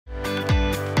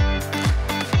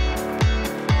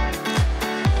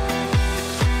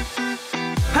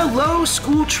Hello,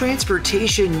 School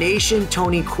Transportation Nation.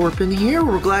 Tony Corpin here.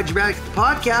 We're glad you're back at the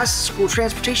podcast, School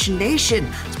Transportation Nation.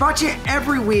 It's brought to you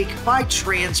every week by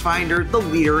TransFinder, the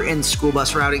leader in school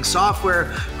bus routing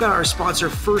software. We've got our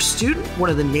sponsor, First Student, one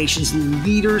of the nation's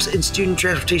leaders in student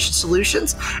transportation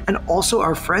solutions, and also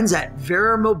our friends at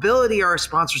Vera Mobility, our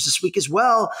sponsors this week as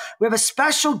well. We have a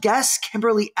special guest,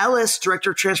 Kimberly Ellis, Director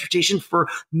of Transportation for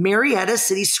Marietta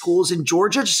City Schools in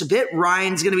Georgia. Just a bit,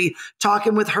 Ryan's going to be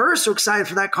talking with her. So excited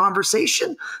for that conversation.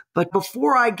 But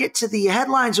before I get to the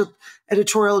headlines with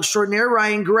editorial extraordinaire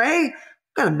Ryan Gray, I've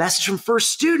got a message from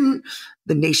First Student,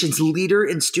 the nation's leader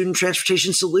in student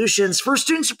transportation solutions. First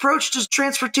Student's approach to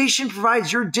transportation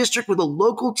provides your district with a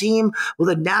local team with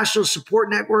a national support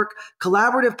network,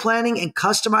 collaborative planning, and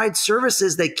customized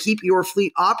services that keep your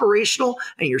fleet operational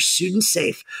and your students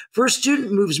safe. First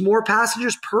Student moves more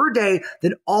passengers per day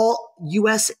than all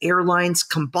U.S. airlines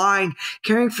combined.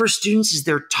 Caring for students is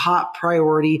their top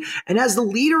priority. And as the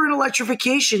leader in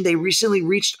electrification, they recently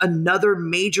reached another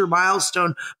major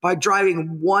milestone by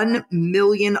driving 1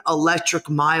 million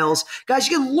electric miles. Guys,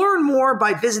 you can learn more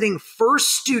by visiting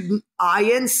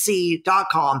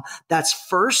firststudentinc.com. That's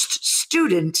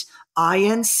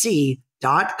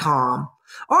firststudentinc.com.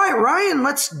 All right, Ryan,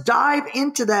 let's dive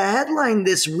into the headline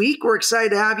this week. We're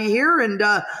excited to have you here, and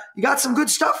you got some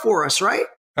good stuff for us, right?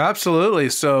 Absolutely.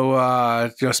 So,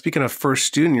 speaking of First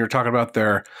Student, you're talking about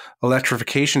their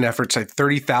electrification efforts, like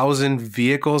 30,000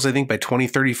 vehicles, I think by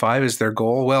 2035 is their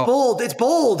goal. Well, bold. It's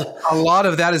bold. A lot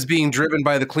of that is being driven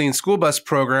by the Clean School Bus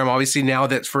program. Obviously, now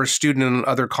that First Student and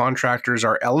other contractors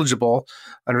are eligible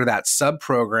under that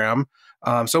sub-program.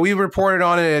 So we reported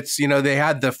on it. It's, they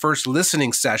had the first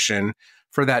listening session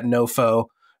for that NOFO.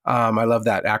 I love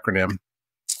that acronym.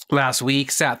 Last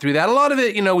week, sat through that. A lot of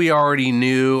it, we already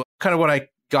knew. Kind of what I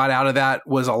got out of that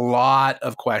was a lot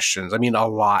of questions. I mean, a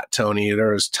lot, Tony.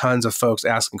 There was tons of folks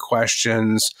asking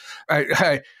questions.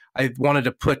 I wanted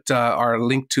to put our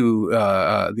link to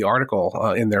the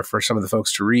article in there for some of the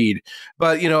folks to read.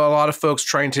 But, a lot of folks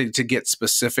trying to get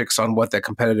specifics on what that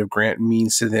competitive grant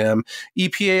means to them.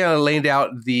 EPA laid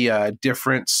out the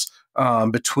difference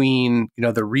between,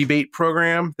 the rebate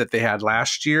program that they had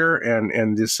last year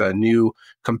and this new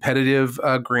competitive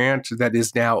grant that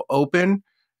is now open.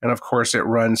 And of course, it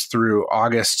runs through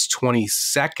August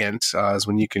 22nd is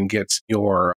when you can get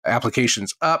your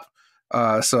applications up.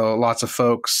 So lots of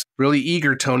folks really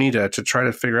eager, Tony, to try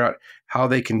to figure out how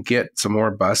they can get some more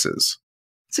buses.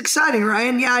 It's exciting,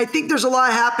 Ryan. Yeah, I think there's a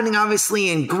lot happening, obviously,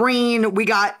 in green. We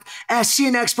got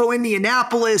SCN Expo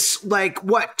Indianapolis,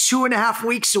 2.5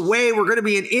 weeks away. We're going to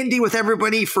be in Indy with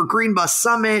everybody for Green Bus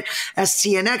Summit,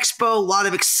 SCN Expo, a lot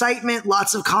of excitement,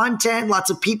 lots of content, lots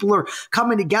of people are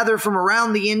coming together from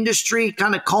around the industry,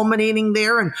 kind of culminating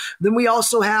there. And then we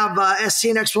also have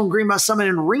SCN Expo and Green Bus Summit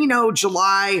in Reno,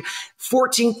 July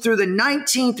 14th through the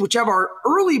 19th, which have our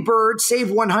early bird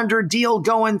Save 100 deal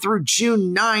going through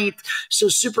June 9th. So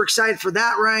super excited for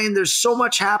that, Ryan. There's so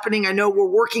much happening. I know we're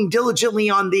working diligently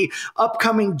on the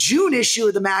upcoming June issue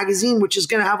of the magazine, which is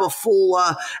going to have a full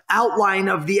outline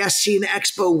of the SCN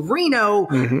Expo Reno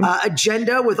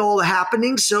agenda with all the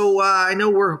happenings. So I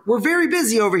know we're very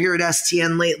busy over here at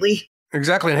STN lately.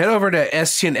 Exactly. And head over to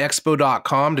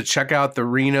stnexpo.com to check out the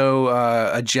Reno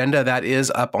agenda. That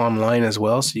is up online as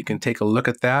well, so you can take a look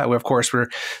at that. Of course, we're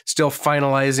still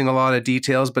finalizing a lot of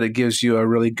details, but it gives you a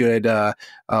really good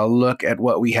look at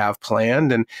what we have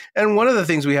planned. And one of the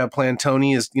things we have planned,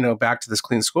 Tony, is, back to this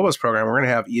Clean School Bus program, we're going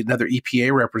to have another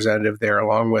EPA representative there,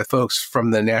 along with folks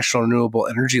from the National Renewable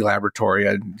Energy Laboratory,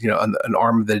 an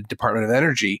arm of the Department of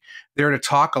Energy, there to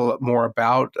talk a lot more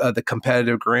about the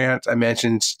competitive grant. I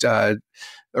mentioned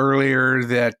earlier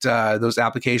that those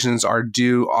applications are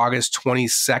due August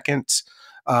 22nd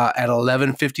at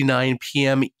 11:59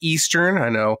 p.m. Eastern. I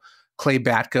know Clay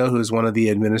Batka, who is one of the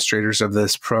administrators of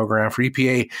this program for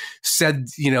EPA, said,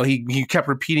 he kept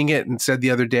repeating it and said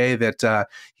the other day that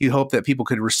he hoped that people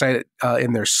could recite it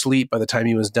in their sleep by the time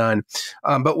he was done.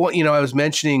 But what, I was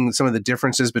mentioning some of the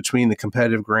differences between the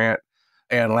competitive grant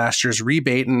and last year's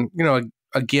rebate. And,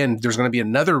 again, there's going to be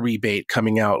another rebate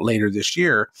coming out later this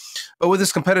year. But with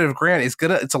this competitive grant,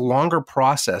 it's a longer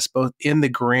process, both in the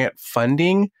grant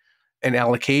funding and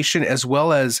allocation, as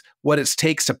well as what it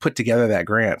takes to put together that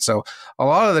grant. So a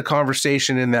lot of the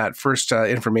conversation in that first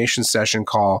information session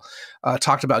call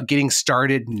talked about getting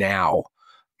started now.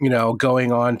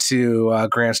 Going on to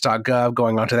grants.gov,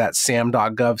 going onto that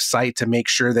sam.gov site to make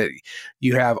sure that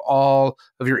you have all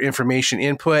of your information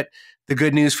input. The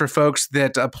good news for folks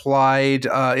that applied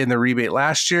in the rebate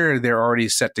last year, they're already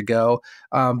set to go.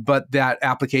 But that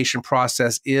application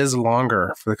process is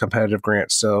longer for the competitive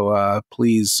grant. So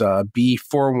please be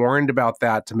forewarned about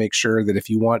that to make sure that if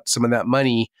you want some of that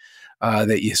money,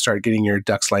 that you start getting your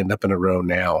ducks lined up in a row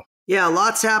now. Yeah,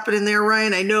 lots happening there,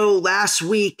 Ryan. I know last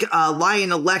week,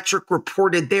 Lion Electric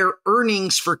reported their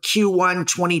earnings for Q1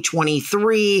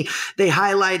 2023. They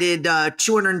highlighted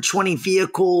 220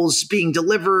 vehicles being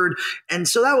delivered. And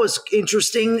so that was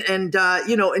interesting. And,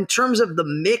 in terms of the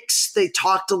mix, they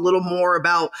talked a little more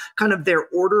about kind of their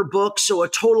order book. So a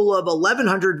total of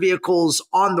 1,100 vehicles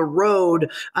on the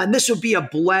road. And this would be a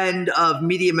blend of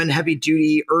medium and heavy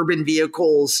duty urban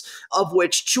vehicles, of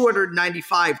which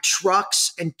 295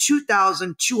 trucks and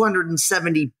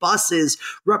 2,270 buses,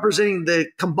 representing the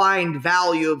combined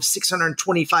value of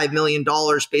 $625 million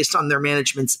based on their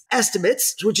management's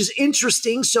estimates, which is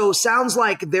interesting. So sounds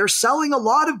like they're selling a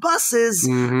lot of buses.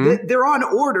 Mm-hmm. They're on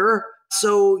order.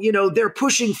 So, they're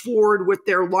pushing forward with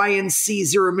their Lion C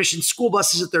zero emission school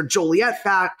buses at their Joliet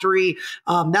factory.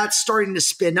 That's starting to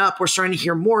spin up. We're starting to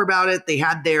hear more about it. They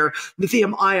had their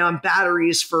lithium ion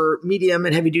batteries for medium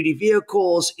and heavy duty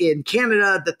vehicles in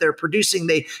Canada that they're producing.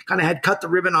 They kind of had cut the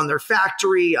ribbon on their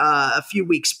factory a few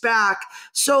weeks back.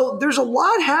 So there's a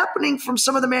lot happening from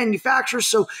some of the manufacturers.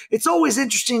 So it's always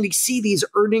interesting to see these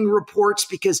earning reports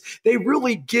because they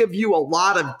really give you a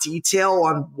lot of detail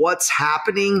on what's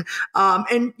happening.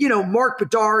 Mark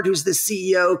Bedard, who's the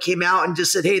CEO, came out and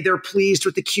just said, hey, they're pleased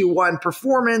with the Q1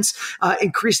 performance,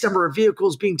 increased number of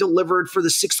vehicles being delivered for the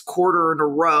 6th quarter in a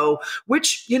row,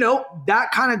 which, that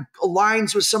kind of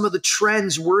aligns with some of the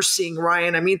trends we're seeing,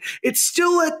 Ryan. I mean, it's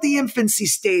still at the infancy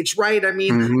stage, right? I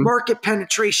mean, market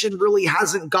penetration really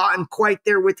hasn't gotten quite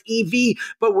there with EV,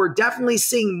 but we're definitely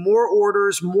seeing more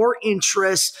orders, more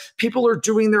interest. People are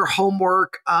doing their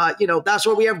homework. That's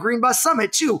why we have Green Bus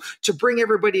Summit too, to bring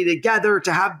everybody together,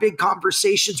 to have big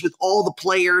conversations with all the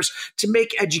players, to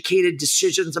make educated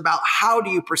decisions about how do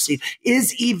you proceed.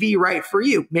 Is EV right for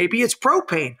you? Maybe it's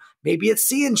propane. Maybe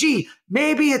it's CNG.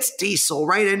 Maybe it's diesel,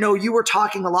 right? I know you were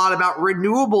talking a lot about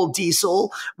renewable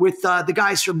diesel with the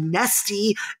guys from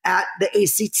Neste at the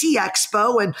ACT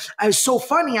Expo. And it's so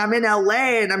funny. I'm in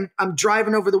LA and I'm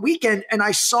driving over the weekend and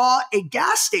I saw a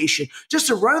gas station,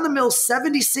 just a run-of-the-mill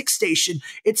 76 station.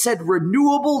 It said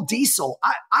renewable diesel.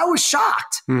 I was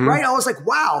shocked, right? I was like,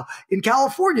 wow, in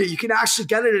California, you can actually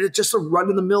get it at just a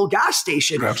run-of-the-mill gas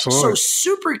station. Absolutely. So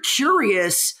super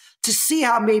curious to see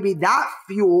how maybe that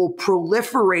fuel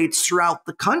proliferates throughout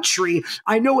the country.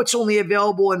 I know it's only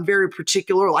available in very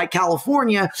particular, like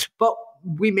California, but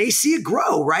we may see it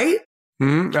grow, right?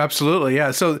 Absolutely.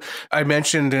 Yeah. So I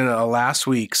mentioned in last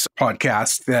week's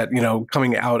podcast that,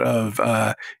 coming out of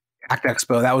ACT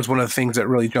Expo, that was one of the things that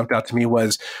really jumped out to me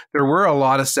was there were a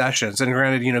lot of sessions. And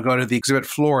granted, go to the exhibit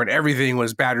floor and everything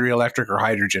was battery electric or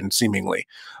hydrogen, seemingly.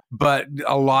 But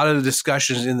a lot of the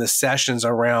discussions in the sessions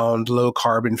around low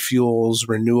carbon fuels,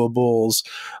 renewables,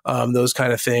 those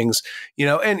kind of things,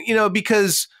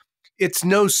 because it's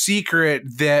no secret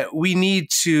that we need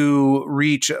to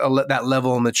reach that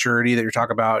level of maturity that you're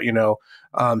talking about,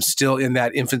 still in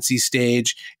that infancy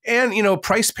stage and,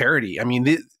 price parity. I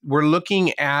mean, we're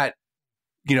looking at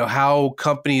how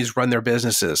companies run their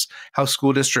businesses, how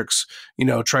school districts,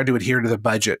 try to adhere to the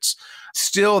budgets.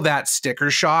 Still, that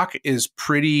sticker shock is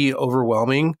pretty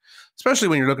overwhelming, especially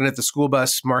when you're looking at the school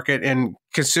bus market and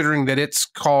considering that it's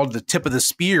called the tip of the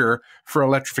spear for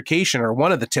electrification or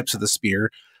one of the tips of the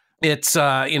spear. It's,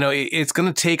 it's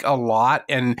going to take a lot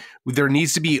and there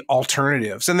needs to be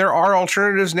alternatives. And there are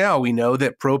alternatives now. We know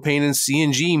that propane and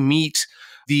CNG meet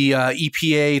the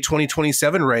EPA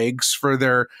 2027 regs for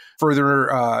their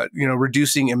further,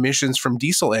 reducing emissions from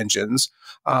diesel engines.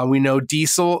 We know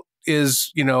diesel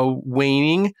is,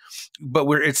 waning, but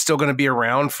it's still going to be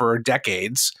around for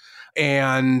decades.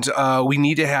 And we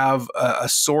need to have a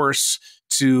source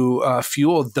to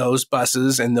fuel those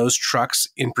buses and those trucks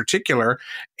in particular.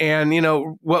 And,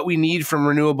 what we need from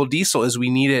renewable diesel is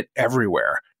we need it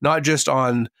everywhere, not just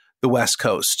on the West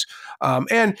Coast.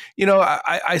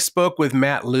 I spoke with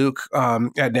Matt Luke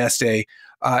at Neste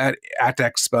at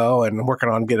Expo and working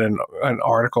on getting an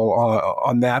article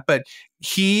on that. But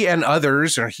he and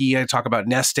others, I talk about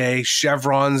Neste,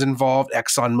 Chevron's involved,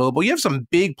 ExxonMobil. You have some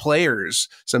big players,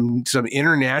 some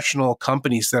international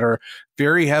companies that are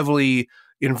very heavily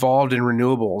involved in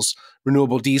renewables,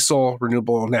 renewable diesel,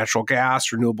 renewable natural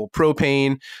gas, renewable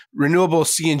propane, renewable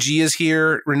CNG is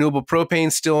here, renewable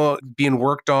propane still being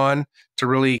worked on to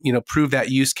really, prove that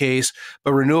use case.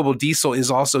 But renewable diesel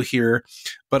is also here.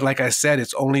 But like I said,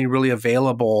 it's only really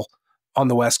available on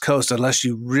the West Coast unless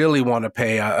you really want to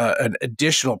pay an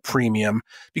additional premium,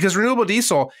 because renewable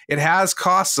diesel, it has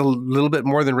costs a little bit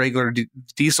more than regular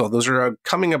diesel. Those are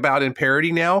coming about in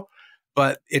parity now,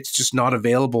 but it's just not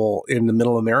available in the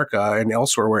middle America and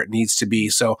elsewhere where it needs to be.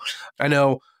 So I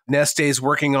know Neste is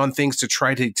working on things to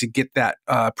try to get that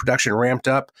production ramped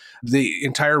up. The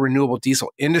entire renewable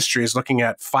diesel industry is looking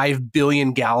at 5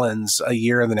 billion gallons a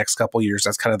year in the next couple of years.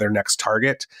 That's kind of their next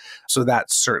target. So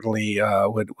that certainly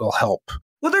will help.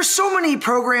 Well, there's so many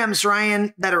programs,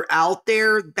 Ryan, that are out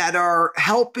there that are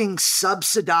helping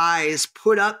subsidize,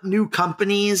 put up new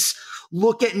companies,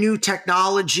 look at new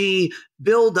technology,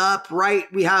 build up, right?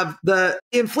 We have the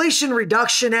Inflation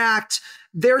Reduction Act.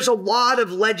 There's a lot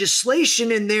of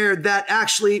legislation in there that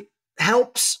actually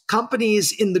helps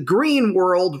companies in the green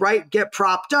world, right, get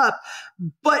propped up.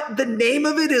 But the name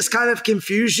of it is kind of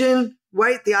confusion,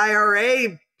 right? The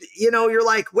IRA, you're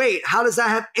like, wait, how does that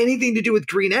have anything to do with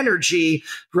green energy,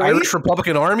 right? Irish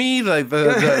Republican Army, what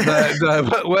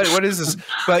is this?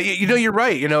 But you're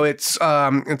right. It's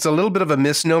a little bit of a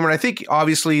misnomer. I think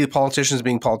obviously politicians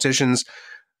being politicians,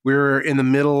 we're in the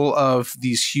middle of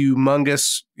these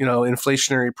humongous,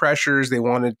 inflationary pressures. They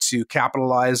wanted to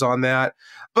capitalize on that.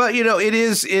 But, it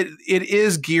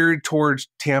is geared towards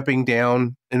tamping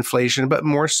down inflation, but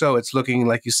more so it's looking,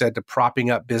 like you said, to propping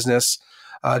up business,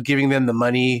 giving them the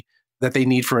money that they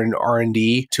need for an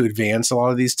R&D to advance a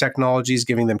lot of these technologies,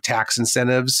 giving them tax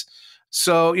incentives.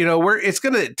 So, it's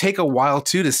going to take a while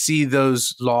too to see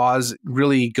those laws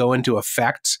really go into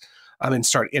effect and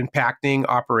start impacting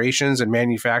operations and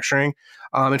manufacturing.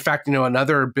 In fact,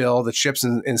 another bill, the Chips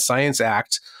and Science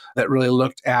Act, that really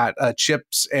looked at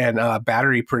chips and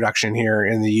battery production here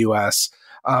in the U.S.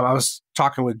 I was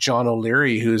talking with John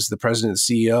O'Leary, who's the president and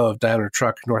CEO of Daimler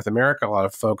Truck North America. A lot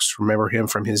of folks remember him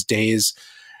from his days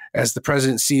as the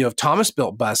president and CEO of Thomas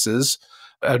Built Buses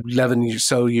 11 or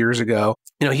so years ago.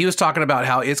 He was talking about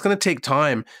how it's going to take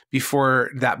time before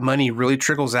that money really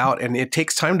trickles out, and it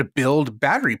takes time to build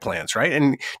battery plants, right?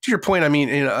 And to your point,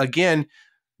 again,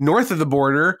 north of the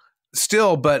border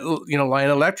still, but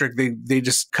Lion Electric, they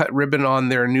just cut ribbon on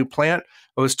their new plant.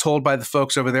 I was told by the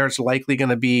folks over there it's likely going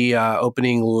to be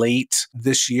opening late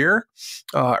this year,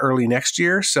 early next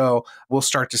year. So we'll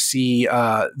start to see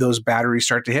those batteries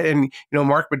start to hit. And,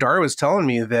 Mark Bedard was telling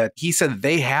me that he said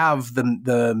they have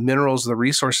the minerals, the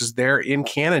resources there in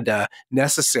Canada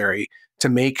necessary to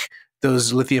make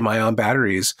those lithium-ion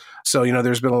batteries. So,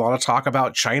 there's been a lot of talk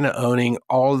about China owning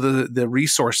all the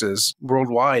resources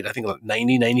worldwide, I think like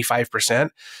 95%.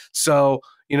 So,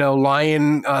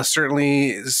 Lion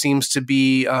certainly seems to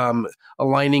be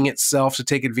aligning itself to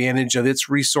take advantage of its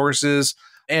resources,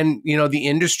 and, the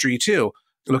industry too,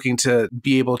 looking to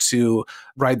be able to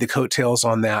ride the coattails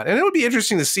on that. And it would be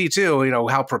interesting to see too,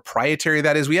 how proprietary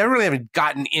that is. We haven't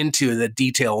gotten into the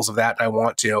details of that, and I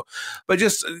want to, but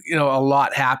just, a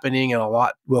lot happening and a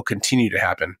lot will continue to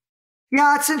happen.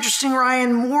 Yeah, it's interesting,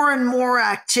 Ryan. More and more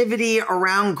activity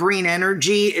around green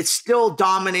energy. It's still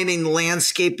dominating the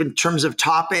landscape in terms of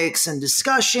topics and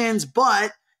discussions,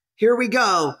 but here we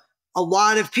go. A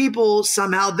lot of people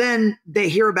somehow then they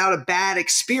hear about a bad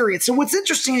experience. And what's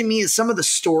interesting to me is some of the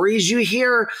stories you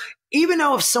hear, even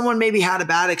though if someone maybe had a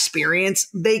bad experience,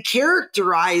 they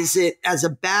characterize it as a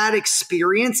bad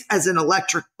experience as an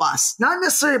electric bus, not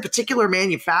necessarily a particular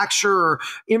manufacturer or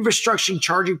infrastructure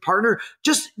charging partner,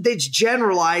 just they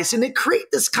generalize and they create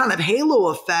this kind of halo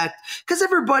effect because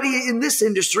everybody in this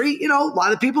industry, a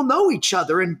lot of people know each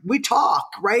other and we talk,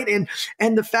 right?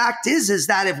 And the fact is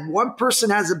that if one person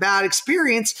has a bad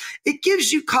experience, it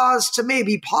gives you cause to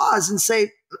maybe pause and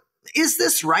say, is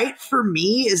this right for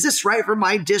me? Is this right for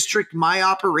my district, my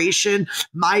operation,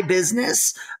 my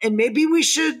business? And maybe we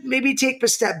should take a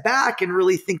step back and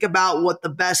really think about what the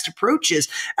best approach is.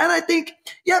 And I think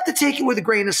you have to take it with a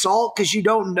grain of salt because you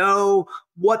don't know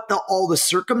what all the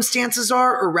circumstances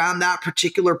are around that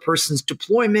particular person's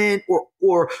deployment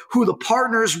or who the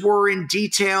partners were in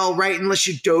detail, right? Unless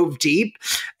you dove deep.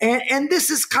 And this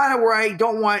is kind of where I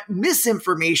don't want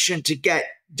misinformation to get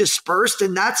dispersed.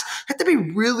 And have to be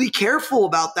really careful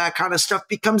about that kind of stuff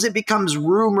because it becomes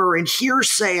rumor and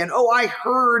hearsay and, oh, I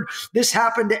heard this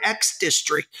happened to X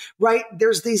district, right?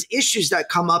 There's these issues that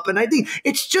come up. And I think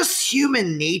it's just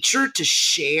human nature to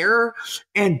share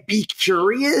and be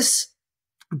curious.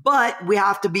 But we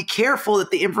have to be careful that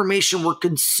the information we're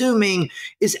consuming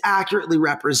is accurately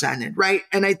represented, right?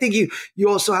 And I think you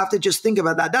also have to just think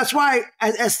about that. That's why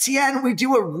at STN, we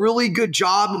do a really good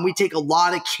job and we take a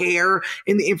lot of care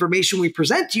in the information we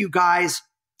present to you guys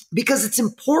because it's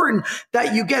important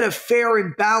that you get a fair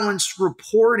and balanced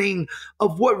reporting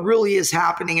of what really is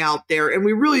happening out there. And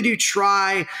we really do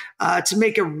try to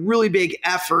make a really big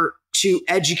effort to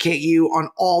educate you on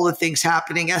all the things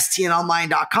happening.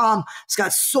 stnonline.com. It's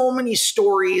got so many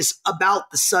stories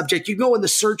about the subject. You go in the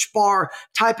search bar,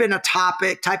 type in a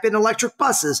topic, type in electric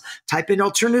buses, type in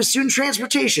alternative student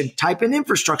transportation, type in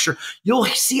infrastructure. You'll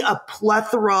see a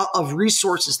plethora of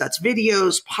resources. That's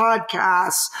videos,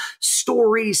 podcasts,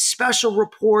 stories, special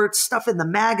reports, stuff in the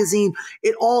magazine.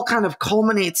 It all kind of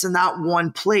culminates in that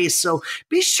one place. So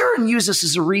be sure and use this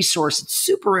as a resource. It's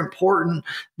super important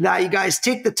that you guys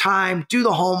take the time, do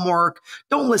the homework.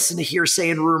 Don't listen to hearsay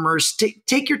and rumors.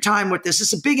 Take your time with this.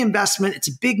 It's a big investment. It's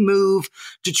a big move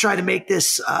to try to make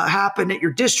this happen at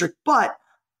your district. But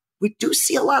we do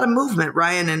see a lot of movement,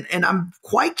 Ryan, and I'm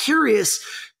quite curious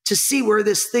to see where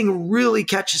this thing really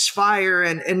catches fire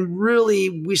and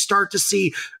really we start to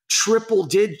see triple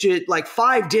digit, like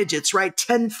 5 digits, right?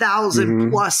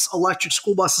 10,000 plus electric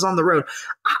school buses on the road.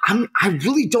 I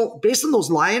really don't, based on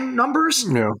those Lion numbers,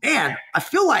 man, I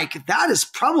feel like that is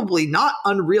probably not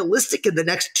unrealistic in the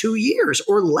next 2 years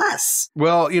or less.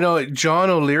 Well, John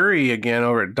O'Leary again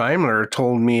over at Daimler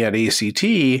told me at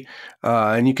ACT,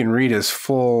 and you can read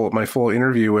my full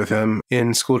interview with him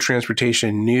in School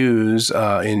Transportation News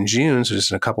in June, so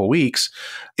just in a couple of weeks.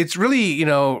 It's really,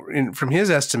 from his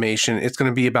estimation, it's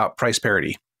going to be about price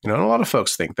parity. And a lot of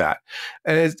folks think that.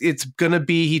 And it's going to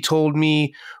be, he told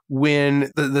me,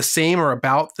 when the same or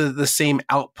about the same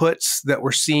outputs that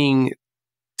we're seeing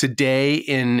today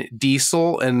in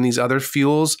diesel and these other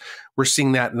fuels, we're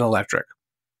seeing that in electric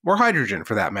or hydrogen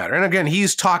for that matter. And again,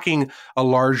 he's talking a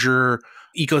larger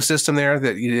ecosystem there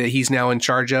that he's now in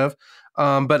charge of.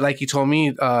 But like he told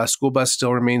me, school bus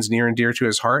still remains near and dear to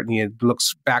his heart. And he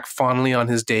looks back fondly on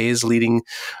his days leading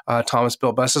Thomas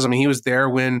Built buses. I mean, he was there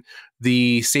when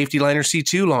the Safety Liner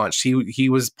C2 launched. He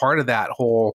was part of that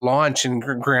whole launch. And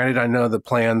granted, I know the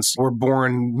plans were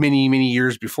born many, many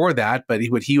years before that, but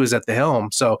he was at the helm.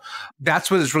 So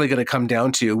that's what it's really going to come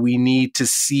down to. We need to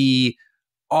see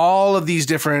all of these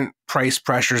different price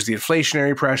pressures, the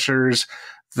inflationary pressures,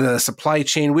 the supply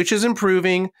chain, which is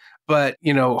improving, but,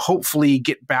 hopefully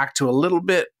get back to a little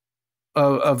bit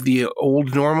of the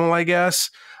old normal, I guess,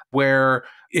 where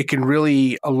it can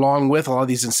really, along with all of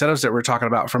these incentives that we're talking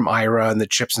about from IRA and the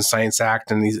CHIPS and Science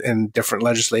Act and different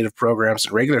legislative programs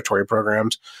and regulatory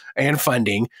programs and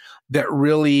funding that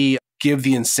really give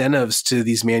the incentives to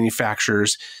these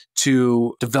manufacturers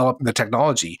to develop the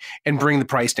technology and bring the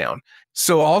price down.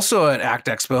 So also at ACT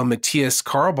Expo, Matthias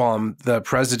Karlbaum, the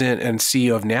president and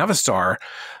CEO of Navistar,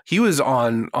 he was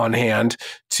on hand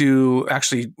to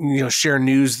actually share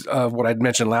news of what I'd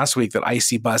mentioned last week, that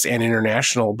IC Bus and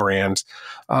international brands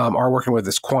are working with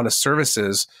this Qantas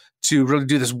Services to really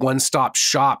do this one-stop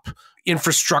shop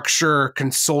infrastructure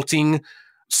consulting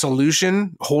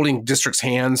solution, holding districts'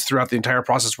 hands throughout the entire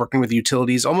process, working with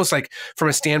utilities, almost like from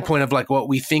a standpoint of like what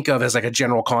we think of as like a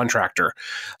general contractor.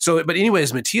 So, but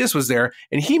anyways, Matthias was there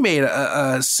and he made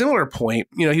a similar point.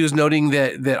 He was noting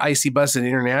that IC Bus and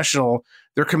International,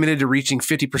 they're committed to reaching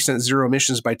 50% zero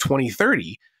emissions by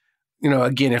 2030.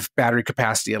 Again, if battery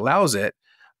capacity allows it.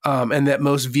 And that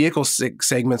most vehicle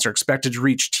segments are expected to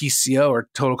reach TCO, or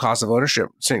total cost of ownership,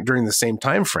 during the same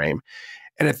time frame.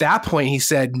 And at that point, he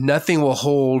said, nothing will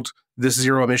hold this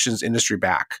zero emissions industry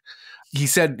back. He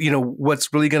said,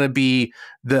 what's really going to be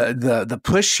the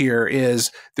push here is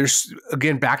there's,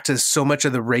 again, back to so much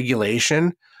of the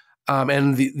regulation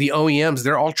and the OEMs,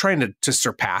 they're all trying to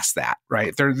surpass that,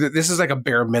 right? This is like a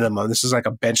bare minimum. This is like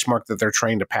a benchmark that they're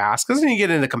trying to pass, because then you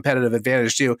get into competitive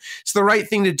advantage too. It's the right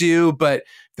thing to do, but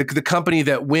the company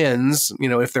that wins,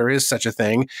 if there is such a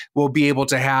thing, will be able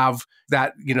to have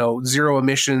that, zero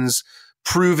emissions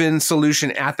proven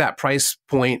solution at that price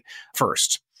point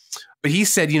first. But he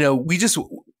said, we just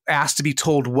asked to be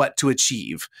told what to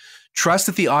achieve. Trust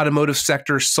that the automotive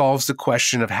sector solves the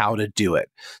question of how to do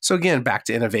it. So again, back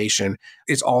to innovation.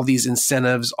 It's all these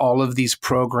incentives, all of these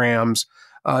programs,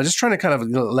 just trying to kind of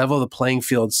level the playing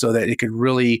field so that it could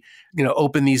really,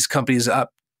 open these companies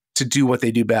up to do what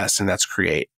they do best, and that's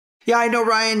create. Yeah, I know,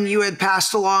 Ryan, you had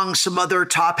passed along some other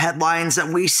top headlines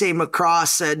that we came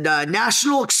across, and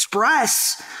National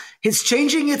Express is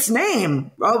changing its name.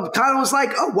 Kind of was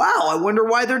like, oh, wow, I wonder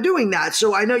why they're doing that.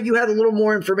 So I know you had a little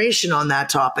more information on that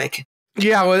topic.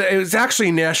 Yeah, well, it was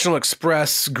actually National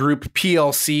Express Group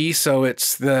PLC. So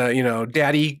it's the,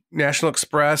 Daddy National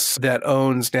Express that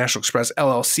owns National Express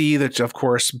LLC, that's, of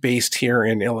course, based here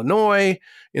in Illinois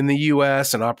in the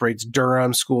U.S. and operates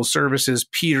Durham School Services,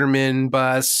 Peterman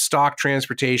Bus, Stock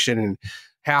Transportation, and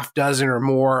half dozen or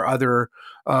more other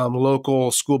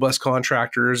local school bus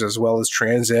contractors, as well as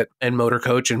transit and motor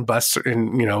coach and bus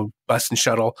and, bus and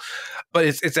shuttle. But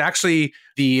it's actually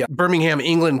the Birmingham,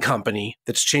 England company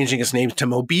that's changing its name to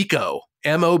Mobico,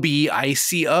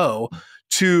 Mobico,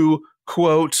 to,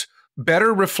 quote,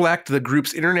 better reflect the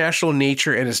group's international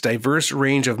nature and its diverse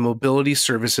range of mobility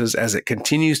services as it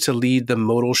continues to lead the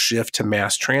modal shift to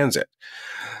mass transit.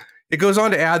 It goes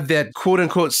on to add that, quote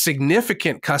unquote,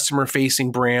 significant customer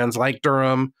facing brands like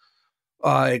Durham,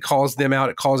 it calls them out.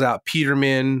 It calls out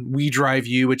Peterman, We Drive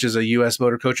You, which is a U.S.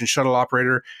 motor coach and shuttle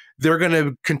operator. They're going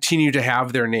to continue to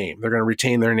have their name. They're going to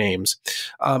retain their names.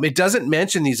 It doesn't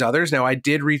mention these others. Now, I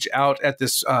did reach out at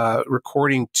this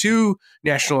recording to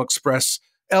National Express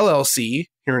LLC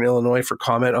here in Illinois for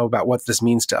comment about what this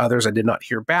means to others. I did not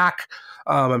hear back.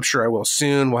 I'm sure I will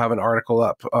soon. We'll have an article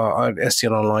up on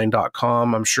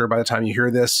stnonline.com. I'm sure by the time you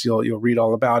hear this, you'll read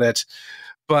all about it.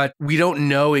 But we don't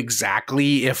know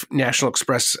exactly if National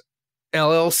Express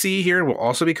LLC here will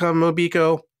also become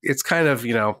Mobico. It's kind of,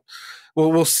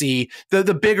 we'll see.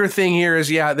 The bigger thing here is,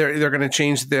 they're going to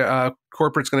change the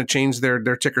corporate's going to change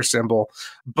their ticker symbol.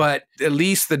 But at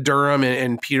least the Durham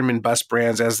and Peterman bus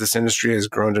brands, as this industry has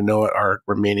grown to know it, are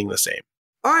remaining the same.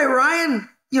 All right, Ryan,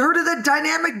 you heard of the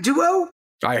dynamic duo?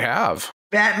 I have.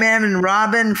 Batman and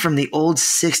Robin from the old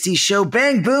 60s show,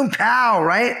 Bang, Boom, Pow,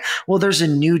 right? Well, there's a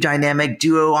new dynamic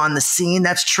duo on the scene.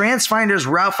 That's TransFinder's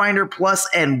Route Finder Plus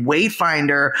and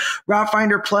Wayfinder. Route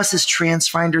Finder Plus is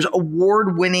TransFinder's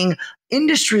award-winning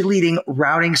industry-leading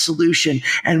routing solution,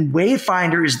 and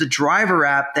Wayfinder is the driver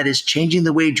app that is changing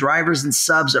the way drivers and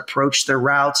subs approach their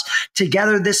routes.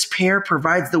 Together, this pair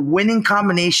provides the winning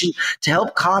combination to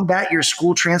help combat your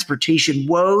school transportation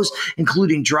woes,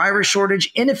 including driver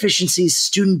shortage, inefficiencies,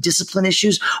 student discipline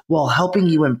issues, while helping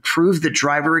you improve the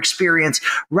driver experience.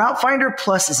 Route Finder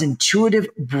Plus is intuitive,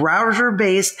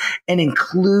 browser-based, and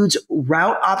includes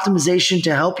route optimization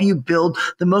to help you build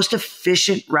the most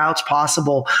efficient routes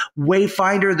possible.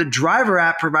 Wayfinder, the driver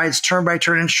app, provides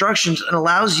turn-by-turn instructions and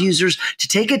allows users to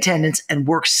take attendance and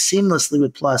work seamlessly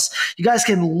with Plus. You guys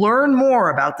can learn more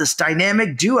about this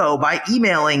dynamic duo by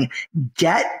emailing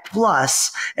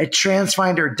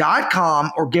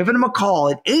getplus@transfinder.com or giving them a call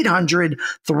at 800-373-3609.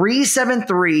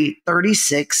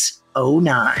 All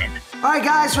right,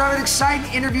 guys, we have an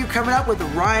exciting interview coming up with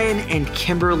Ryan and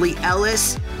Kimberly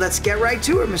Ellis. Let's get right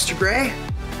to it, Mr. Gray.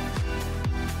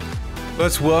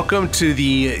 Let's welcome to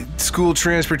the School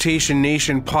Transportation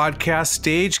Nation podcast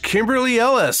stage, Kimberly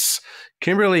Ellis.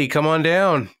 Kimberly, come on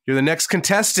down. You're the next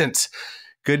contestant.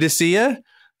 Good to see you.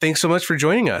 Thanks so much for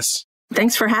joining us.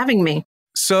 Thanks for having me.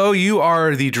 So you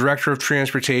are the Director of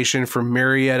Transportation for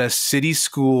Marietta City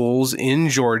Schools in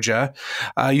Georgia.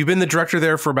 You've been the director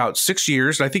there for about 6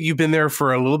 years. I think you've been there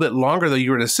for a little bit longer, though.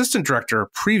 You were an assistant director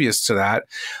previous to that.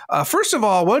 First of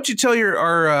all, why don't you tell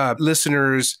our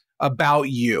listeners about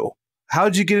you? How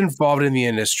did you get involved in the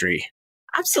industry?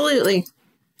 Absolutely.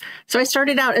 So I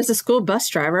started out as a school bus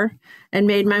driver and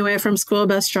made my way from school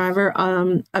bus driver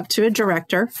up to a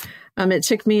director. It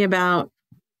took me about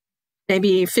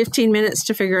maybe 15 minutes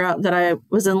to figure out that I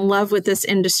was in love with this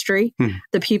industry.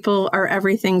 The people are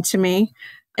everything to me.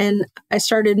 And I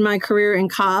started my career in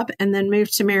Cobb and then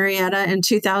moved to Marietta in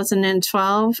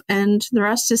 2012, and the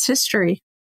rest is history.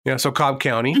 Yeah, so Cobb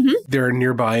County, they're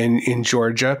nearby in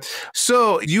Georgia.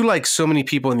 So you, like so many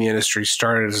people in the industry,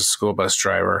 started as a school bus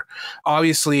driver.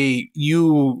 Obviously,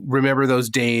 you remember those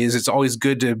days. It's always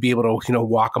good to be able to,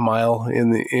 walk a mile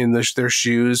in their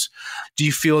shoes. Do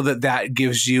you feel that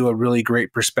gives you a really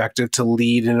great perspective to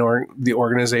lead the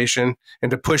organization and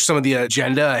to push some of the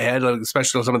agenda ahead,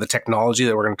 especially some of the technology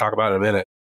that we're going to talk about in a minute?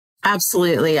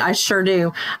 Absolutely. I sure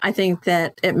do. I think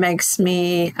that it makes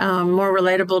me more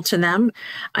relatable to them.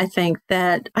 I think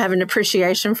that I have an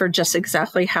appreciation for just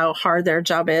exactly how hard their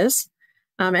job is.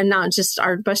 And not just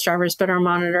our bus drivers, but our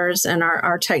monitors and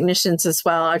our technicians as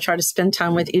well. I try to spend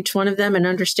time with each one of them and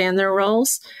understand their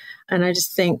roles. And I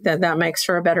just think that makes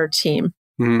for a better team.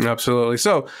 Absolutely.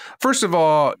 So first of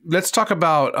all, let's talk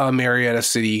about Marietta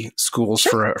City Schools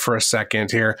for a second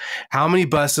here. How many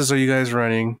buses are you guys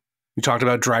running? You talked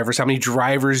about drivers. How many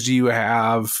drivers do you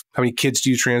have? How many kids do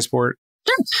you transport?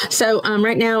 Sure. So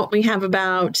right now we have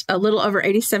about a little over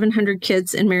 8,700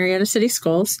 kids in Marietta City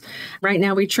Schools. Right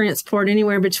now we transport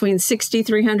anywhere between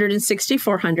 6,300 and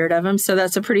 6,400 of them. So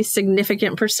that's a pretty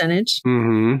significant percentage.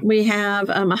 We have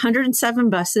 107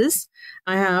 buses.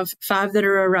 I have 5 that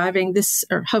are arriving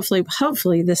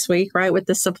hopefully this week, right, with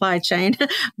the supply chain.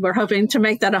 We're hoping to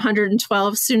make that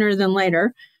 112 sooner than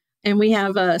later. And we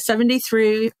have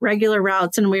 73 regular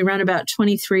routes, and we run about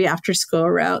 23 after-school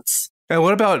routes. And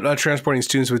what about transporting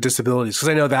students with disabilities? Because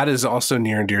I know that is also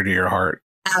near and dear to your heart.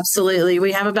 Absolutely.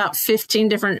 We have about 15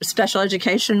 different special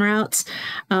education routes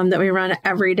that we run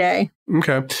every day.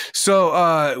 Okay.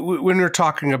 So when we're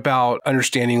talking about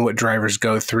understanding what drivers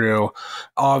go through,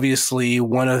 obviously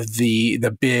one of the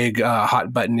big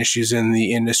hot button issues in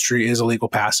the industry is illegal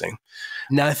passing.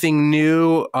 Nothing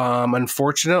new,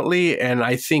 unfortunately. And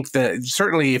I think that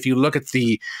certainly if you look at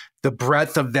the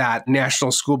breadth of that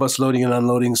National School Bus Loading and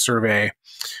Unloading Survey,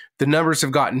 the numbers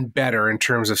have gotten better in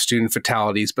terms of student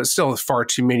fatalities, but still far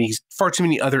too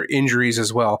many other injuries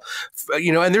as well.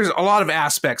 And there's a lot of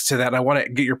aspects to that. I want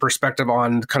to get your perspective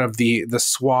on kind of the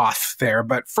swath there.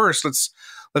 But first,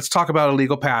 let's talk about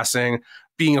illegal passing.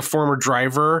 Being a former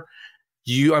driver,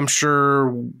 you, I'm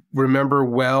sure, remember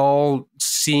well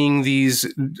seeing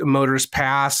these motorists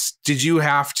pass. Did you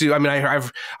have to? I mean,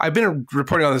 I've been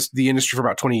reporting on the industry for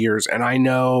about 20 years, and I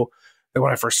know that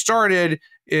when I first started,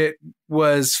 it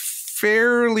was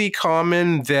fairly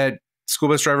common that school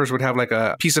bus drivers would have like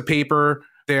a piece of paper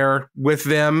there with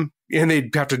them, and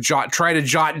they'd have to try to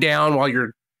jot down while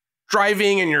you're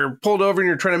driving and you're pulled over and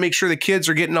you're trying to make sure the kids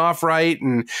are getting off right,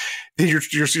 and then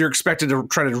you're expected to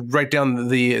try to write down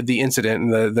the incident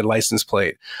and the license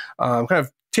plate. Kind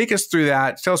of take us through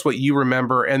that. Tell us what you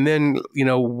remember, and then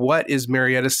what is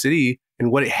Marietta City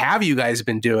and what have you guys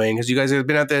been doing? Because you guys have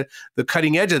been at the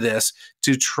cutting edge of this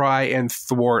to try and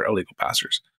thwart illegal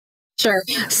passers. Sure.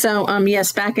 So,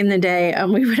 yes, back in the day,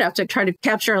 we would have to try to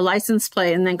capture a license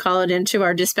plate and then call it into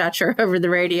our dispatcher over the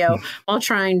radio while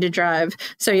trying to drive.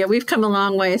 So, yeah, we've come a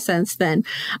long way since then.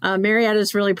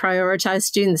 Marietta's really prioritized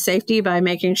student safety by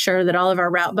making sure that all of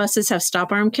our route buses have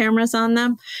stop arm cameras on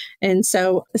them. And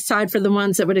so, aside from the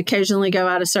ones that would occasionally go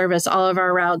out of service, all of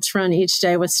our routes run each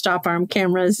day with stop arm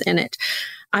cameras in it.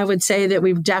 I would say that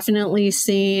we've definitely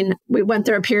we went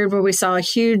through a period where we saw a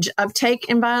huge uptake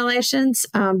in violations.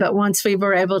 But once we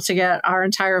were able to get our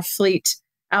entire fleet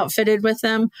outfitted with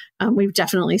them, we've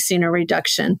definitely seen a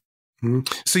reduction.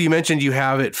 Mm-hmm. So you mentioned you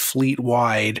have it fleet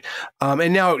wide.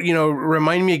 And now,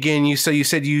 remind me again, you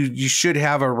said you should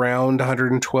have around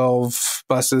 112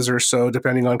 buses or so,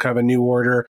 depending on kind of a new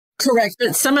order. Correct.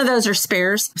 But some of those are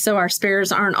spares. So our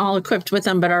spares aren't all equipped with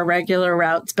them, but our regular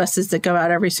routes buses that go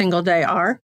out every single day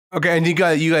are. Okay. And you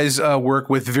guys work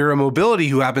with Vera Mobility,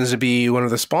 who happens to be one of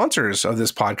the sponsors of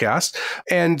this podcast.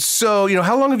 And so,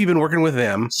 how long have you been working with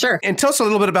them? Sure. And tell us a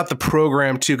little bit about the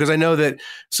program too, because I know that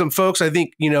some folks, I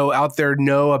think, out there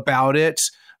know about it,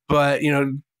 but,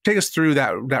 take us through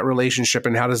that relationship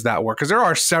and how does that work? Because there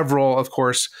are several, of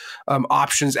course,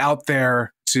 options out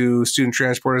there to student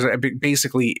transporters.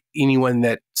 Basically, anyone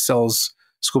that sells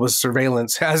school bus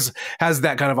surveillance has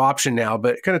that kind of option now.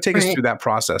 But kind of take us through that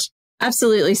process.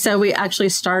 Absolutely. So we actually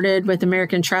started with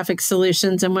American Traffic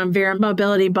Solutions, and when Vera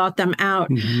Mobility bought them out,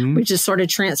 we just sort of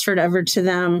transferred over to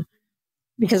them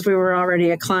because we were already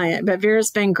a client. But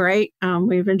Vera's been great.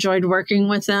 We've enjoyed working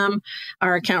with them.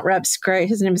 Our account rep's great.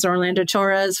 His name is Orlando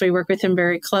Torres. We work with him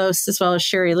very close, as well as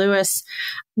Sherry Lewis.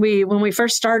 When we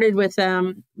first started with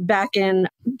them back in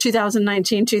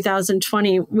 2019,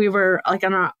 2020, we were like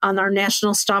on our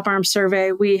national stop arm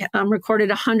survey, we recorded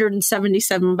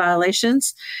 177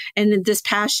 violations. And in this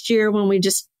past year, when we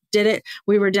just did it,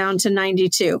 we were down to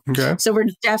 92. Okay. So we're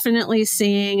definitely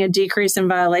seeing a decrease in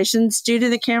violations due to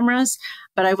the cameras.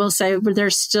 But I will say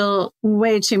there's still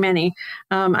way too many.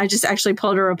 I just actually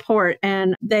pulled a report,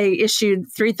 and they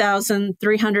issued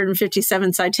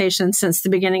 3,357 citations since the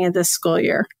beginning of this school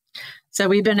year. So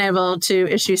we've been able to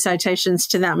issue citations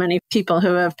to that many people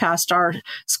who have passed our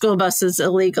school buses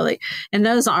illegally. And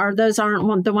those aren't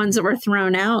the ones that were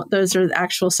thrown out. Those are the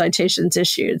actual citations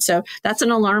issued. So that's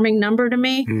an alarming number to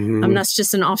me. That's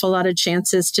just an awful lot of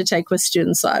chances to take with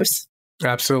students' lives.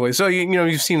 Absolutely. So,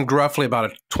 you've seen roughly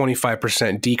about a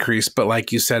 25% decrease, but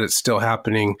like you said, it's still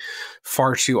happening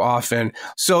far too often.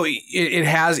 So it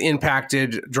has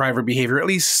impacted driver behavior, at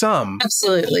least some.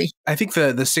 Absolutely. I think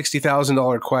the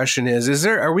 $60,000 question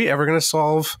are we ever going to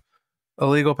solve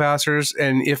illegal passers?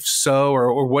 And if so,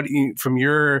 or what, from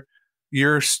your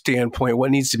standpoint,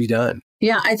 what needs to be done?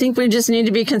 Yeah, I think we just need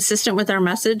to be consistent with our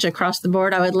message across the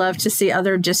board. I would love to see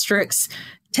other districts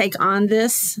take on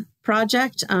this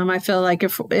project. I feel like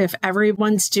if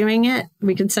everyone's doing it,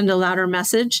 we can send a louder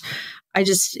message. I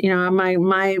just,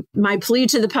 my plea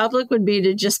to the public would be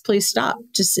to just please stop.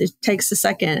 Just, it takes a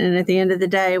second. And at the end of the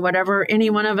day, whatever any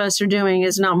one of us are doing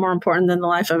is not more important than the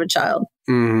life of a child.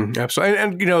 Absolutely.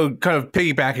 And, kind of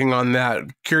piggybacking on that,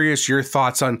 curious your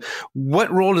thoughts on what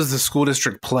role does the school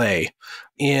district play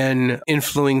in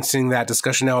influencing that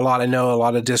discussion? Now, I know a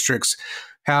lot of districts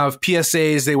have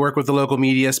PSAs. They work with the local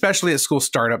media, especially at school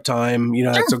startup time.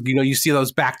 You see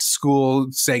those back to school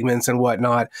segments and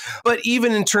whatnot. But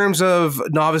even in terms of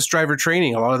novice driver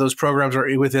training, a lot of those programs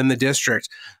are within the district.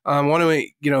 I want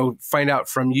to, find out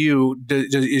from you,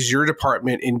 is your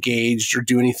department engaged or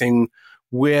do anything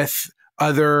with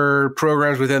other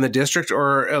programs within the district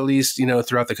or at least,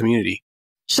 throughout the community?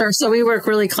 Sure. So we work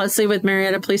really closely with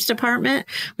Marietta Police Department.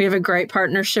 We have a great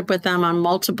partnership with them on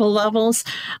multiple levels.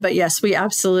 But yes, we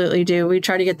absolutely do. We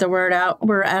try to get the word out.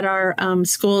 We're at our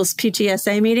school's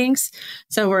PTSA meetings.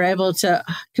 So we're able to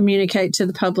communicate to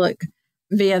the public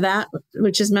via that,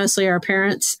 which is mostly our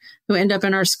parents who end up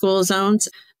in our school zones.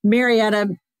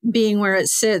 Marietta, being where it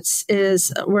sits,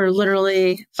 we're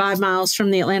literally 5 miles from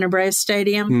the Atlanta Braves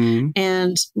Stadium,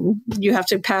 and you have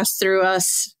to pass through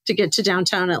us to get to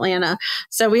downtown Atlanta.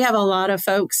 So we have a lot of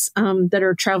folks that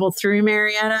are traveled through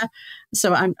Marietta.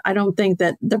 So I don't think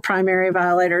that the primary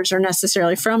violators are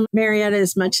necessarily from Marietta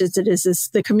as much as it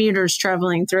is the commuters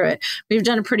traveling through it. We've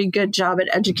done a pretty good job at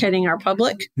educating our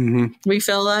public, we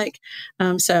feel like.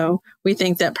 So we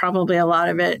think that probably a lot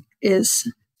of it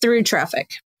is through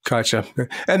traffic. Gotcha.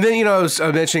 And then, I was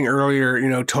mentioning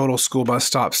earlier, total school bus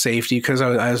stop safety, because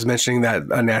I was mentioning that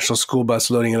a national school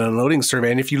bus loading and unloading survey.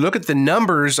 And if you look at the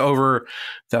numbers over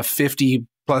the 50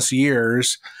 plus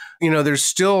years, there's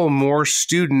still more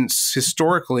students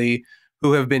historically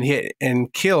who have been hit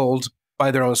and killed by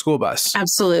their own school bus.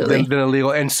 Absolutely. Than illegal.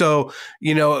 And so,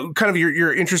 kind of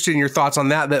you're interested in your thoughts on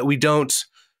that we don't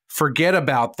forget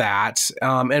about that.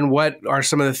 And what are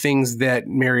some of the things that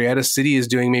Marietta City is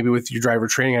doing maybe with your driver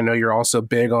training? I know you're also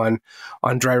big on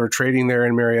driver training there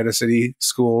in Marietta City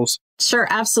Schools. Sure,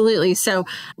 absolutely. So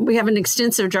we have an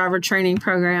extensive driver training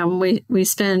program. We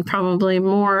spend probably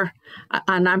more,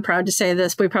 and I'm proud to say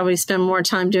this, we probably spend more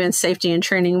time doing safety and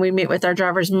training. We meet with our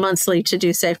drivers monthly to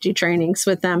do safety trainings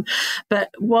with them. But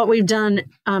what we've done,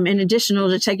 in addition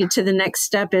to take it to the next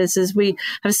step, is we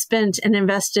have spent and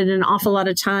invested an awful lot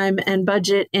of time and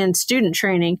budget in student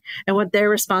training and what their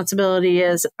responsibility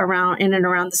is in and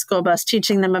around the school bus,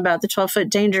 teaching them about the 12-foot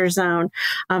danger zone.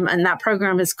 And that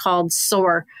program is called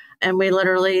SOAR. And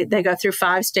they go through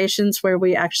 5 stations where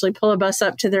we actually pull a bus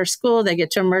up to their school. They get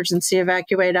to emergency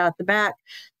evacuate out the back.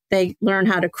 They learn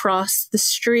how to cross the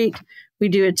street. We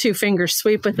do a 2-finger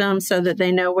sweep with them so that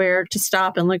they know where to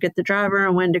stop and look at the driver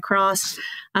and when to cross.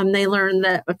 They learn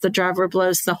that if the driver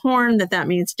blows the horn, that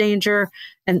means danger,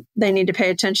 and they need to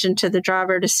pay attention to the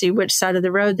driver to see which side of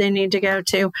the road they need to go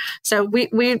to. So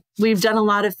we've done a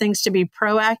lot of things to be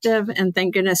proactive, and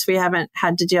thank goodness we haven't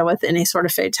had to deal with any sort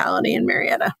of fatality in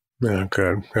Marietta. Yeah,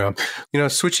 good. Yeah.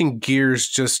 Switching gears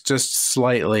just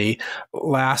slightly,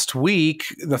 last week,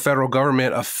 the federal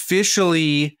government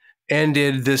officially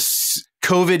ended this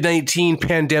COVID-19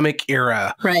 pandemic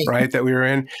era, right, that we were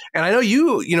in. And I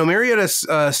know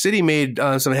Marietta City made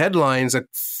some headlines a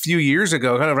few years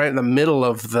ago, kind of right in the middle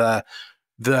of the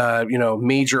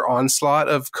major onslaught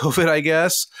of COVID, I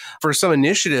guess, for some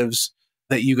initiatives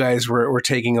that you guys were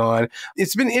taking on.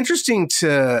 It's been interesting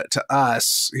to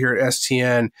us here at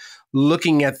STN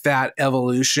looking at that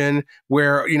evolution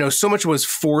where, so much was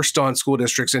forced on school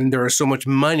districts and there was so much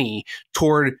money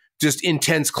toward just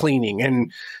intense cleaning.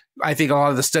 And I think a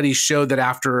lot of the studies showed that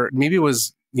after maybe it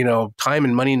was, time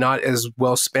and money not as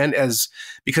well spent as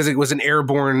because it was an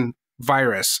airborne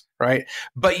virus, right?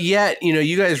 But yet,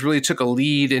 you guys really took a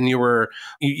lead and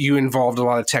you involved a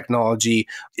lot of technology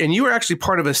and you were actually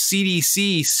part of a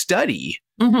CDC study,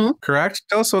 correct?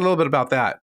 Tell us a little bit about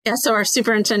that. Yeah, so our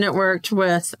superintendent worked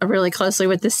really closely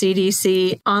with the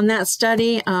CDC on that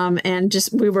study, and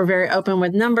we were very open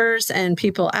with numbers and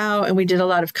people out, and we did a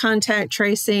lot of contact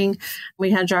tracing.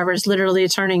 We had drivers literally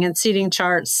turning in seating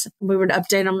charts. We would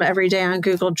update them every day on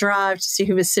Google Drive to see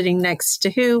who was sitting next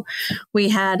to who. We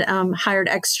had hired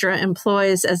extra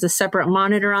employees as a separate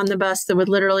monitor on the bus that would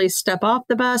literally step off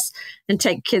the bus and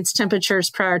take kids'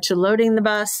 temperatures prior to loading the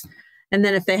bus. And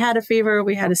then if they had a fever,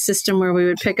 we had a system where we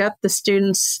would pick up the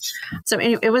students. So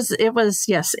anyway, it was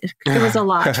a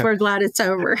lot. We're glad it's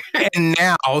over. And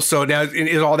now is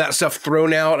all that stuff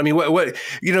thrown out? I mean, what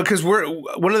because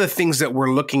one of the things that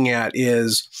we're looking at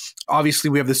is obviously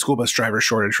we have the school bus driver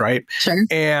shortage, right? Sure.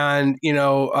 And,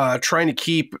 trying to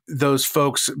keep those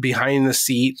folks behind the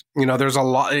seat, there's a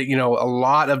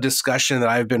lot of discussion that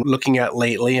I've been looking at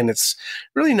lately, and it's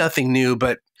really nothing new,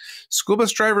 but school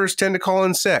bus drivers tend to call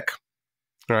in sick.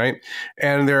 Right.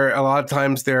 And a lot of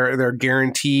times they're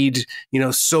guaranteed,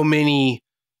 so many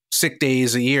sick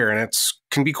days a year, and it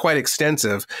can be quite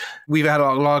extensive. We've had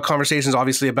a lot of conversations,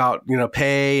 obviously, about,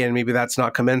 pay, and maybe that's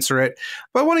not commensurate.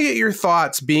 But I want to get your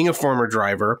thoughts, being a former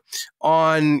driver,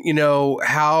 on,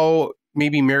 how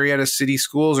maybe Marietta City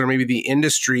Schools or maybe the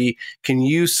industry can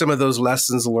use some of those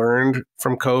lessons learned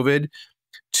from COVID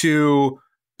to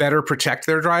better protect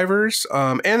their drivers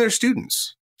and their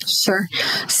students? Sure.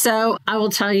 So I will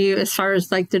tell you, as far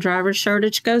as like the driver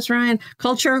shortage goes, Ryan,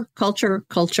 culture. Heard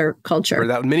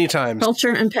that many times. Culture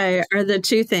and pay are the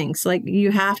two things. Like you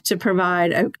have to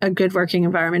provide a good working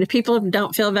environment. If people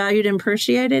don't feel valued and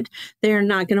appreciated, they're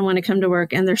not going to want to come to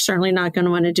work, and they're certainly not going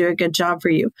to want to do a good job for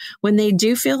you. When they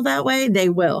do feel that way, they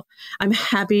will. I'm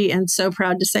happy and so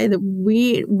proud to say that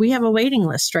we have a waiting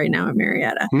list right now at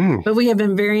Marietta, but we have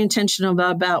been very intentional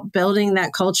about building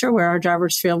that culture where our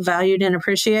drivers feel valued and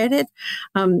appreciated.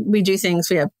 We do things.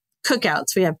 We have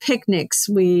cookouts, we have picnics,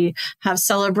 we have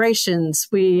celebrations,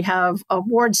 we have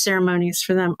award ceremonies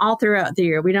for them all throughout the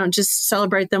year. We don't just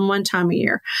celebrate them one time a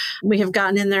year. We have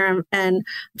gotten in there and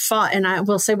fought. And I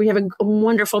will say we have a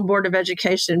wonderful board of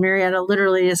education. Marietta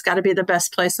literally has got to be the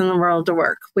best place in the world to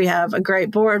work. We have a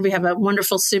great board. We have a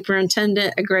wonderful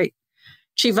superintendent, a great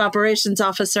chief operations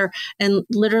officer, and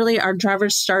literally our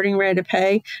drivers starting rate of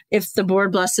pay, if the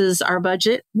board blesses our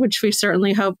budget, which we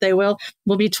certainly hope they will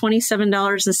be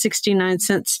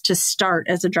 $27.69 to start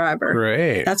as a driver.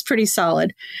 Great. That's pretty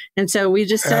solid. And so we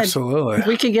just said Absolutely.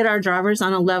 we could get our drivers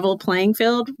on a level playing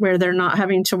field where they're not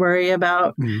having to worry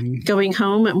about going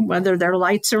home and whether their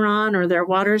lights are on or their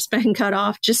water's been cut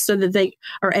off, just so that they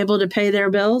are able to pay their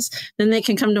bills. Then they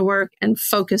can come to work and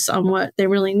focus on what they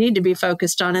really need to be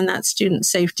focused on, and that's student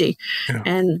safety. Yeah.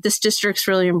 And this district's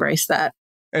really embraced that.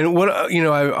 And what,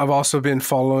 I've also been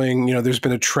following, there's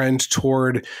been a trend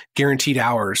toward guaranteed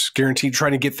hours, trying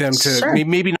to get them to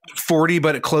maybe not 40,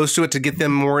 but close to it, to get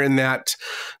them more in that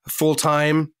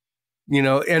full-time,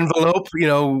 envelope.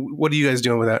 What are you guys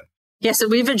doing with that? Yeah, so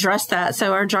we've addressed that.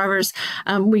 So our drivers,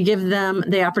 we give them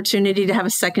the opportunity to have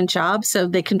a second job so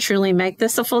they can truly make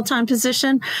this a full-time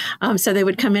position. So they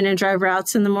would come in and drive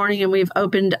routes in the morning, and we've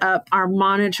opened up our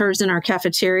monitors in our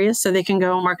cafeteria so they can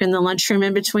go and work in the lunchroom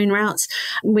in between routes.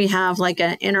 We have like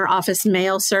an inter-office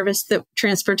mail service that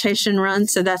Transportation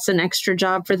runs. So that's an extra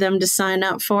job for them to sign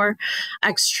up for.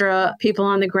 Extra people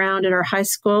on the ground at our high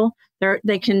school,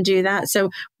 they can do that. So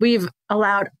we've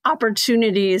allowed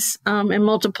opportunities in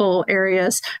multiple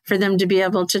areas for them to be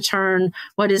able to turn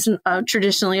what is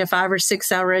traditionally a 5 or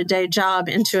 6 hour a day job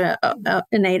into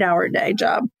an 8 hour a day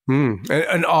job.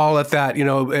 And all at that,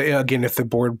 again, if the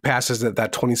board passes at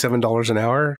that $27 an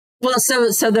hour? Well,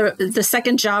 so the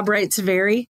second job rates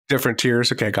vary. Different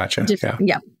tiers. Okay, gotcha.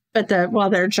 Yeah. But while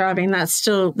they're driving, that's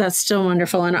still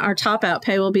wonderful. And our top out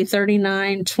pay will be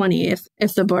 $39.20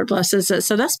 if the board blesses it.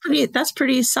 So that's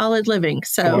pretty solid living.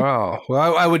 So wow.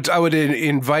 Well, I would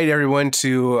invite everyone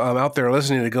to out there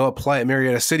listening to go apply at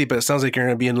Marietta City, but it sounds like you're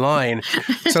going to be in line.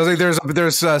 Sounds like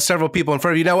there's several people in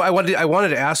front of you. Now, I wanted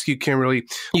to ask you, Kimberly.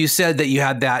 You said that you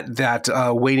had that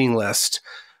waiting list,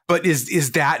 but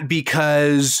is that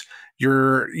because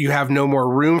you have no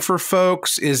more room for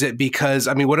folks? Is it because,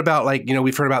 what about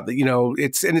we've heard about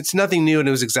it's nothing new, and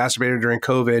it was exacerbated during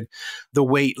COVID, the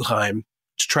wait time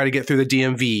to try to get through the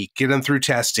DMV, get them through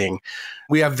testing.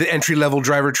 We have the entry-level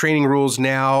driver training rules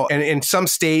now, and in some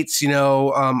states,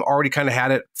 already kind of had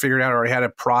it figured out, already had a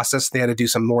process. They had to do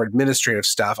some more administrative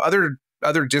stuff. Other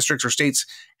districts or states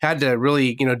had to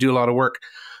really, do a lot of work.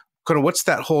 Kind of what's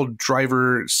that whole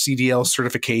driver CDL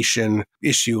certification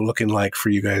issue looking like for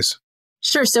you guys?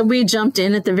 Sure. So we jumped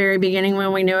in at the very beginning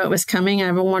when we knew it was coming. I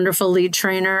have a wonderful lead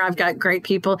trainer. I've got great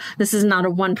people. This is not a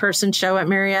one-person show at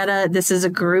Marietta. This is a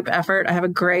group effort. I have a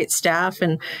great staff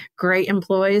and great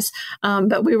employees.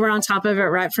 But we were on top of it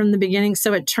right from the beginning.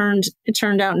 So it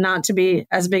turned out not to be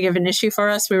as big of an issue for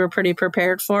us. We were pretty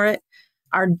prepared for it.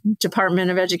 Our Department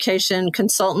of Education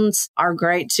consultants are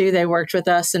great too. They worked with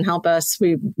us and help us.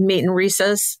 We meet in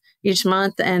recess each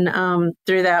month. And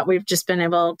through that, we've just been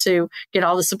able to get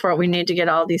all the support we need to get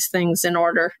all these things in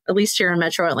order, at least here in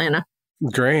Metro Atlanta.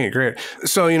 Great.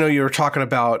 So, you were talking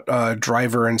about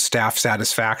driver and staff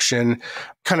satisfaction,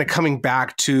 kind of coming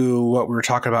back to what we were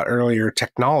talking about earlier,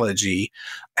 technology,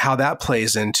 how that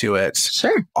plays into it.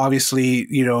 Sure. Obviously,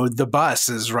 the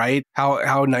buses, right?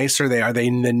 How nice are they? Are they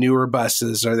the newer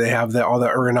buses? Or they have all the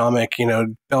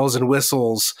ergonomic, bells and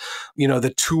whistles,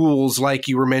 the tools, like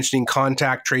you were mentioning,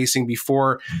 contact tracing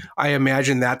before. I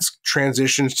imagine that's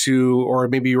transitioned to, or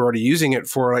maybe you're already using it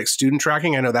for like student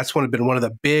tracking. I know that's been one of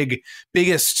the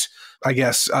biggest, I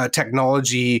guess,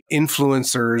 technology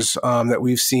influencers that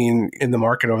we've seen in the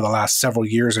market over the last several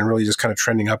years, and really just kind of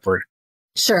trending upward.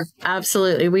 Sure,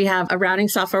 absolutely. We have a routing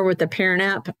software with the parent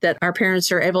app that our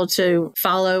parents are able to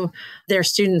follow their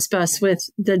student's bus with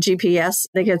the GPS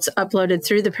that gets uploaded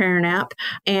through the parent app.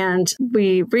 And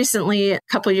we recently, a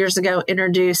couple of years ago,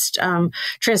 introduced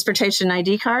transportation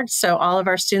ID cards. So all of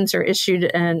our students are issued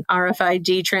an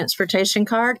RFID transportation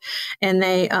card, and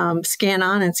they scan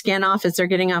on and scan off as they're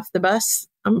getting off the bus.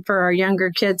 For our younger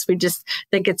kids,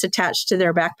 that gets attached to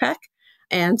their backpack.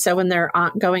 And so when they're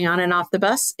going on and off the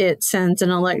bus, it sends an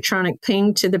electronic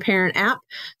ping to the parent app.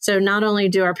 So not only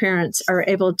do our parents are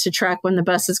able to track when the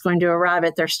bus is going to arrive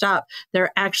at their stop,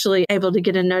 they're actually able to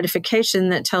get a notification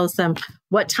that tells them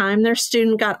what time their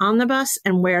student got on the bus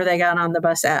and where they got on the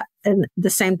bus at. And the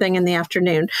same thing in the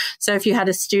afternoon. So if you had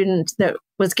a student that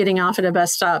was getting off at a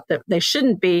bus stop that they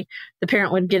shouldn't be, the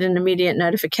parent would get an immediate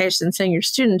notification saying your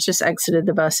student just exited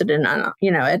the bus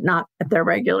not at their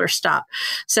regular stop.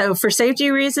 So for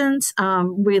safety reasons,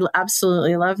 we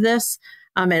absolutely love this.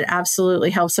 It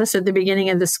absolutely helps us at the beginning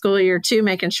of the school year too,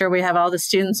 making sure we have all the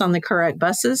students on the correct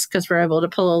buses because we're able to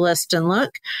pull a list and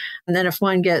look. And then if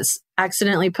one gets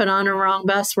accidentally put on a wrong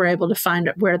bus, we're able to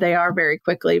find where they are very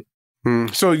quickly.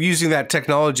 So using that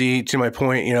technology, to my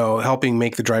point, helping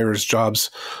make the drivers'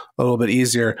 jobs a little bit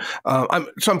easier.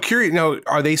 I'm curious,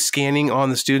 are they scanning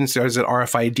on the students? Is it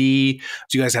RFID?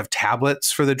 Do you guys have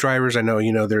tablets for the drivers? I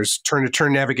know, there's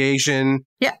turn-to-turn navigation.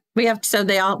 Yeah, we have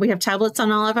tablets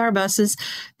on all of our buses.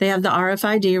 They have the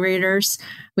RFID readers.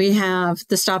 We have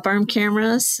the stop arm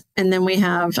cameras. And then we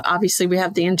have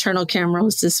the internal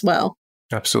cameras as well.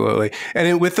 Absolutely.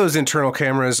 And with those internal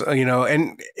cameras,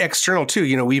 and external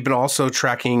too, we've been also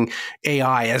tracking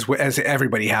AI as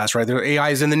everybody has, right? There AI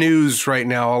is in the news right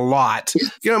now a lot.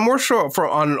 More so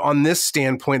on this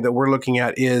standpoint that we're looking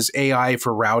at is AI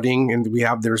for routing. And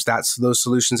there's those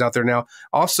solutions out there now.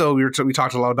 Also, we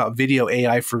talked a lot about video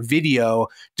AI for video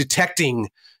detecting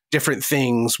different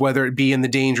things, whether it be in the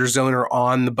danger zone or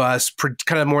on the bus,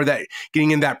 kind of more that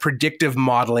getting in that predictive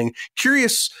modeling.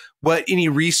 Curious what any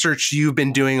research you've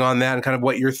been doing on that and kind of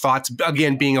what your thoughts,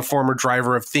 again, being a former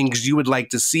driver, of things you would like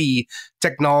to see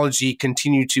technology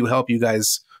continue to help you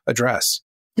guys address.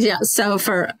 Yeah. So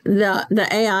for the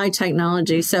AI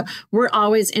technology, so we're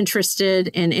always interested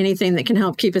in anything that can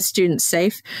help keep a student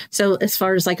safe. So as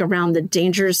far as around the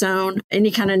danger zone,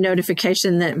 any kind of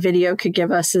notification that video could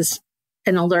give us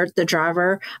and alert the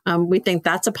driver. We think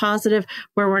that's a positive.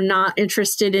 Where we're not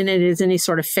interested in it is any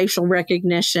sort of facial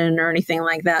recognition or anything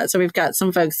like that. So we've got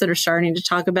some folks that are starting to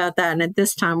talk about that. And at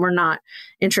this time, we're not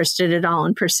interested at all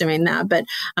in pursuing that. But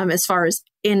as far as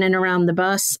in and around the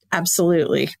bus,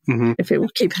 absolutely. Mm-hmm. If it will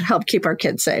help keep our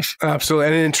kids safe. Absolutely.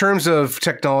 And in terms of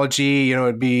technology,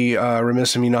 it'd be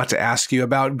remiss of me not to ask you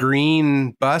about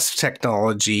green bus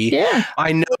technology. Yeah.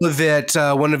 I know that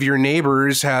one of your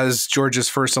neighbors has Georgia's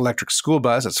first electric school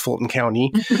bus. It's Fulton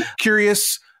County.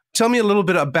 Curious, tell me a little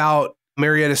bit about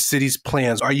Marietta City's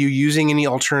plans. Are you using any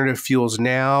alternative fuels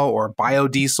now or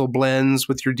biodiesel blends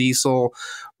with your diesel?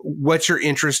 What's your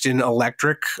interest in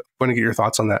electric? I want to get your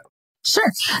thoughts on that.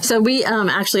 Sure. So we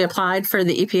actually applied for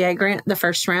the EPA grant the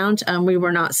first round. We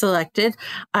were not selected.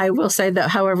 I will say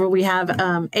that, however, we have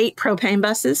 8 propane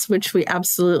buses, which we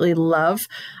absolutely love.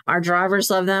 Our drivers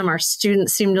love them. Our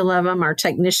students seem to love them. Our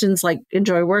technicians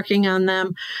enjoy working on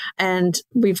them. And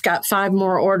we've got 5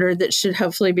 more ordered that should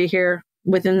hopefully be here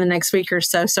within the next week or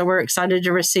so. So we're excited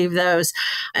to receive those.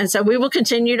 And so we will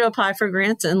continue to apply for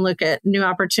grants and look at new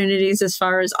opportunities as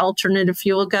far as alternative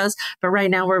fuel goes. But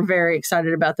right now, we're very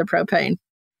excited about the propane.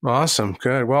 Awesome.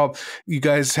 Good. Well, you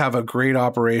guys have a great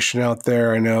operation out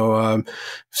there. I know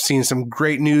seen some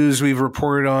great news we've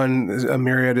reported on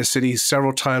Marietta City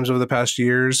several times over the past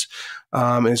years.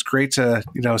 It's great to,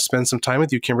 spend some time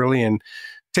with you, Kimberly, and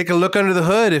take a look under the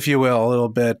hood, if you will, a little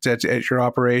bit at your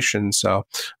operation. So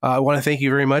I want to thank you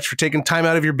very much for taking time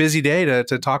out of your busy day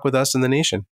to talk with us in the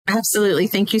nation. Absolutely.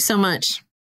 Thank you so much.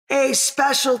 A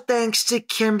special thanks to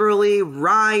Kimberly,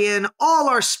 Ryan, all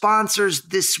our sponsors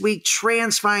this week,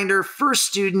 TransFinder, First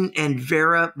Student, and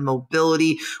Vera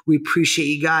Mobility. We appreciate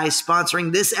you guys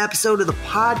sponsoring this episode of the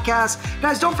podcast.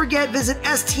 Guys, don't forget, visit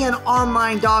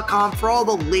stnonline.com for all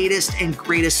the latest and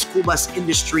greatest school bus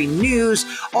industry news.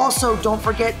 Also, don't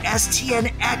forget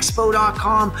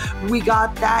stnexpo.com. We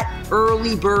got that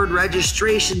early bird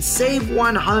registration. Save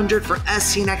 100 for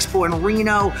STN Expo in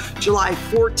Reno, July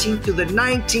 14th through the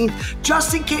 19th. 13th.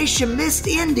 Just in case you missed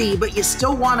Indy, but you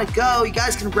still want to go, you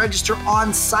guys can register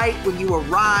on site when you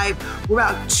arrive. We're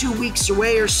about 2 weeks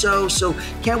away or so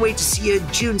can't wait to see you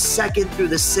June 2nd through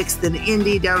the 6th in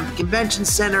Indy down at the Convention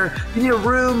Center. If you need a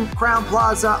room, Crown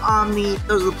Plaza, Omni,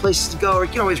 those are the places to go. Or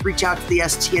you can always reach out to the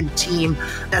STN team.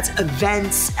 That's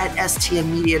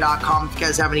events@stnmedia.com. If you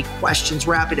guys have any questions,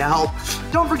 we're happy to help.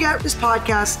 Don't forget, this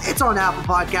podcast, it's on Apple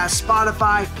Podcasts,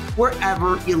 Spotify,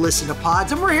 wherever you listen to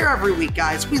pods. And we're here every week,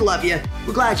 guys. We love you.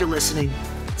 We're glad you're listening.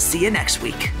 See you next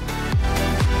week.